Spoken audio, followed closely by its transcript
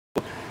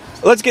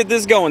Let's get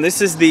this going. This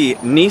is the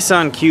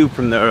Nissan Cube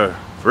from the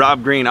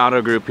Rob Green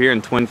Auto Group here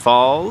in Twin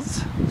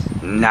Falls.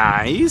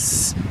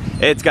 Nice.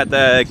 It's got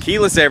the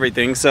keyless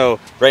everything,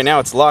 so right now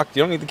it's locked.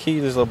 You don't need the key,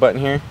 there's a little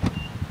button here.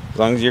 As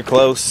long as you're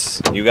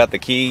close, you got the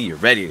key, you're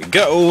ready to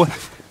go.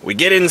 We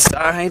get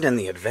inside and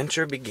the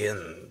adventure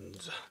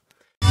begins.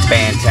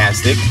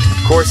 Fantastic.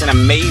 Of course, an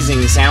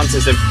amazing sound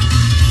system.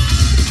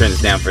 Turn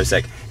this down for a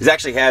sec. This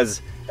actually has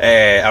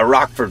a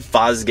Rockford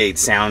Fosgate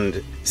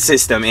sound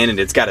system in it.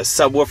 It's got a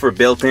subwoofer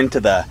built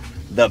into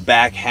the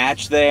back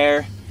hatch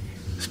there.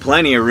 There's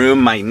plenty of room.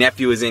 My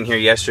nephew was in here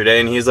yesterday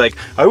and he's like,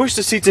 I wish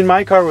the seats in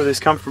my car were this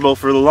comfortable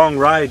for the long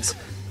rides.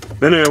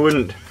 Then I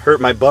wouldn't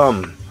hurt my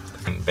bum.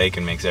 And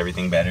bacon makes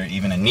everything better.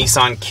 Even a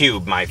Nissan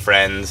Cube, my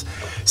friends.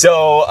 So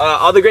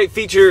all the great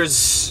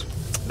features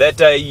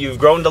that you've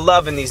grown to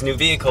love in these new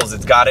vehicles,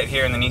 it's got it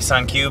here in the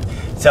Nissan Cube.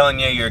 It's telling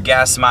you your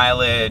gas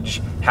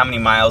mileage, how many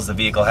miles the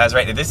vehicle has.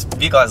 Right, this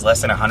vehicle has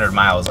less than 100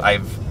 miles.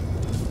 I've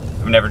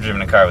never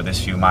driven a car with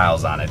this few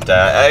miles on it.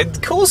 A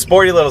cool,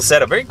 sporty little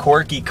setup. Very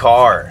quirky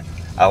car.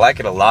 I like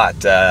it a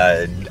lot.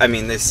 I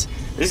mean, this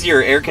is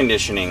your air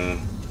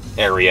conditioning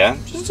area.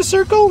 Just a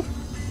circle.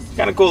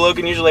 Kind of cool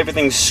looking. Usually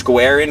everything's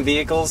square in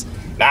vehicles.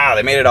 Nah,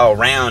 they made it all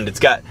round. It's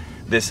got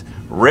this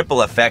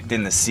ripple effect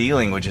in the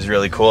ceiling, which is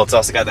really cool. It's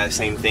also got that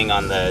same thing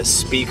on the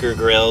speaker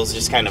grills.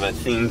 Just kind of a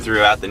theme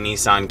throughout the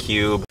Nissan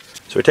Cube.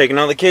 So we're taking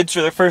all the kids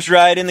for their first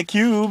ride in the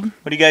Cube.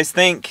 What do you guys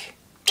think?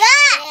 Good.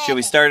 Should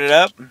we start it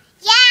up?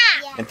 Yeah.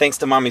 And thanks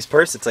to Mommy's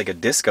purse, it's like a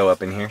disco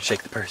up in here.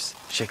 Shake the purse.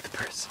 Shake the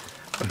purse.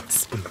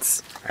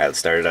 Alright, let's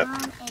start it up.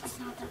 It's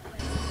not that way.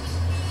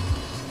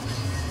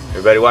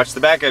 Everybody watch the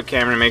backup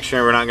camera to make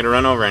sure we're not going to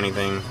run over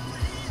anything.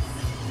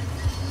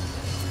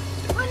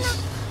 Oh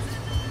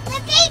no. The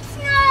gate's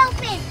not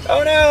open.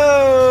 Oh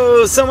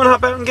no! Someone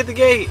hop out and get the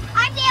gate.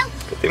 I do.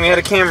 Good thing we had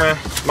a camera.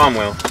 Mom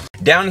will.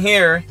 Down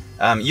here,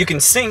 you can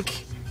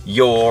sync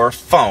your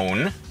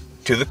phone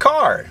to the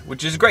car,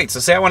 which is great. So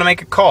say I want to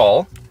make a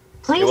call.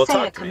 Please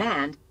say a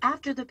command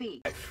after the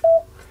beep.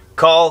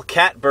 Call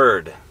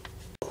Catbird.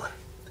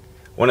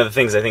 One of the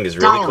things I think is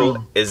really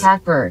cool is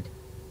Catbird.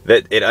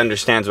 that it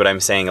understands what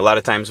I'm saying. A lot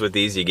of times with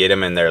these, you get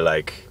them and they're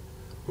like,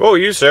 "Oh,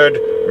 you said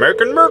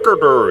American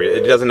Mercury."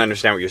 It doesn't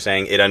understand what you're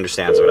saying. It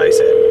understands what I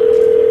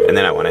said. And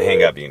then I want to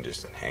hang up. You can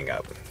just hang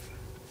up.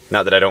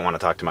 Not that I don't want to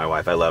talk to my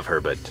wife. I love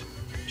her, but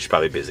she's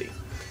probably busy.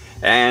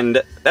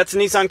 And that's the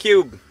Nissan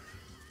Cube.